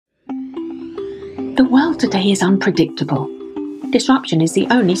The world today is unpredictable. Disruption is the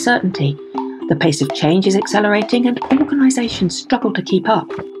only certainty. The pace of change is accelerating and organisations struggle to keep up.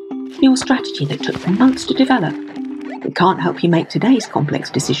 Your strategy that took months to develop, it can't help you make today's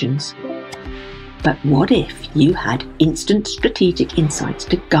complex decisions. But what if you had instant strategic insights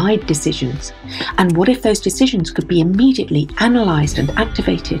to guide decisions? And what if those decisions could be immediately analysed and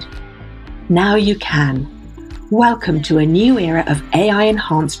activated? Now you can. Welcome to a new era of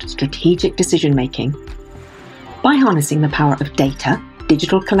AI-enhanced strategic decision-making. By harnessing the power of data,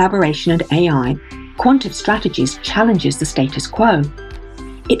 digital collaboration and AI, Quantive Strategies challenges the status quo.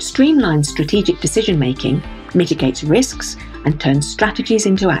 It streamlines strategic decision-making, mitigates risks, and turns strategies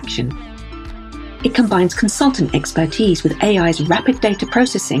into action. It combines consultant expertise with AI's rapid data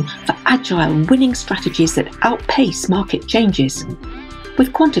processing for agile, winning strategies that outpace market changes.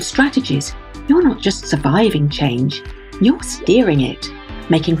 With Quantive Strategies, you're not just surviving change, you're steering it,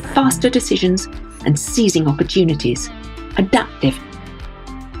 making faster decisions and seizing opportunities. Adaptive,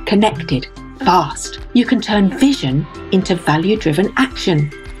 connected, fast. You can turn vision into value-driven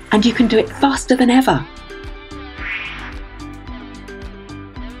action, and you can do it faster than ever.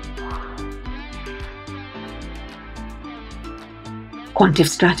 Quantive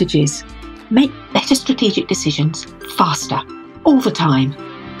Strategies. Make better strategic decisions faster, all the time.